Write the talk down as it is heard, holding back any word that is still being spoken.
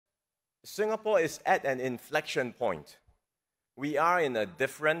Singapore is at an inflection point. We are in a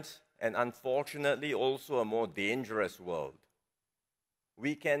different and unfortunately also a more dangerous world.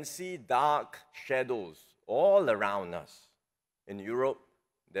 We can see dark shadows all around us. In Europe,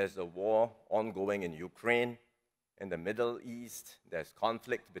 there's a war ongoing in Ukraine. In the Middle East, there's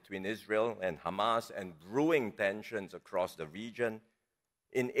conflict between Israel and Hamas and brewing tensions across the region.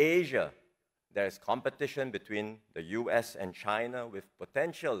 In Asia, there's competition between the US and China with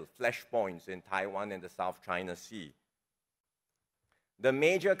potential flashpoints in Taiwan and the South China Sea. The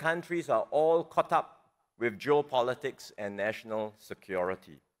major countries are all caught up with geopolitics and national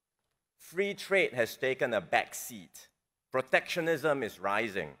security. Free trade has taken a back seat. Protectionism is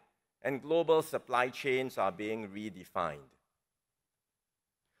rising, and global supply chains are being redefined.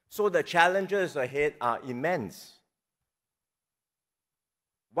 So the challenges ahead are immense.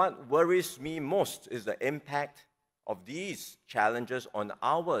 What worries me most is the impact of these challenges on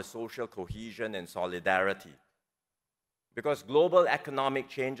our social cohesion and solidarity. Because global economic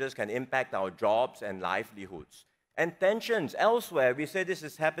changes can impact our jobs and livelihoods. And tensions elsewhere, we say this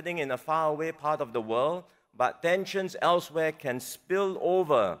is happening in a faraway part of the world, but tensions elsewhere can spill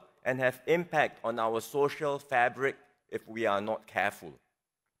over and have impact on our social fabric if we are not careful.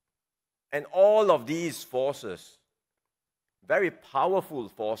 And all of these forces, very powerful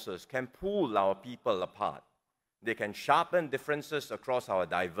forces, can pull our people apart. They can sharpen differences across our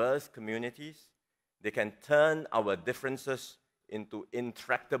diverse communities. They can turn our differences into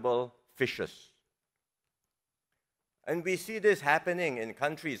intractable fissures. And we see this happening in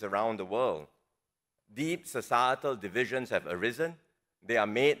countries around the world. Deep societal divisions have arisen. They are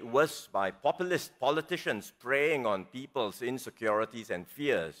made worse by populist politicians preying on people's insecurities and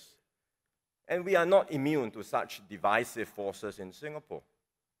fears. And we are not immune to such divisive forces in Singapore.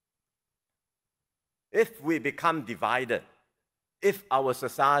 If we become divided, if our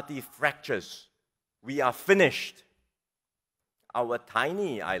society fractures, we are finished. Our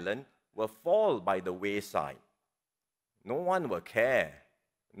tiny island will fall by the wayside. No one will care.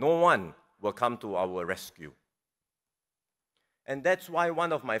 No one will come to our rescue. And that's why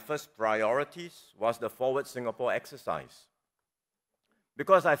one of my first priorities was the Forward Singapore exercise.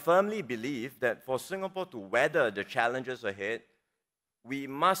 Because I firmly believe that for Singapore to weather the challenges ahead, we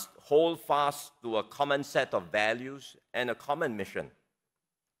must hold fast to a common set of values and a common mission.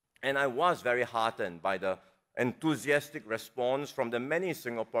 And I was very heartened by the enthusiastic response from the many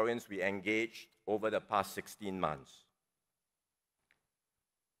Singaporeans we engaged over the past 16 months.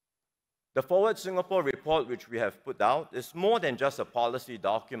 The Forward Singapore report, which we have put out, is more than just a policy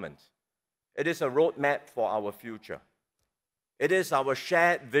document. It is a roadmap for our future. It is our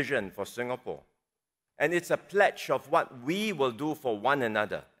shared vision for Singapore. And it's a pledge of what we will do for one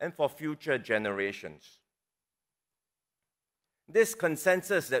another and for future generations. This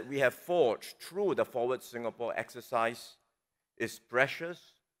consensus that we have forged through the Forward Singapore exercise is precious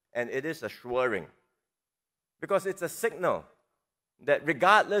and it is assuring. Because it's a signal that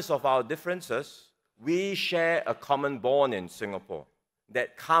regardless of our differences, we share a common bond in Singapore.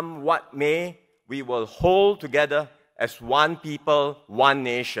 That come what may, we will hold together as one people, one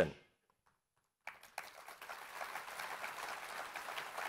nation.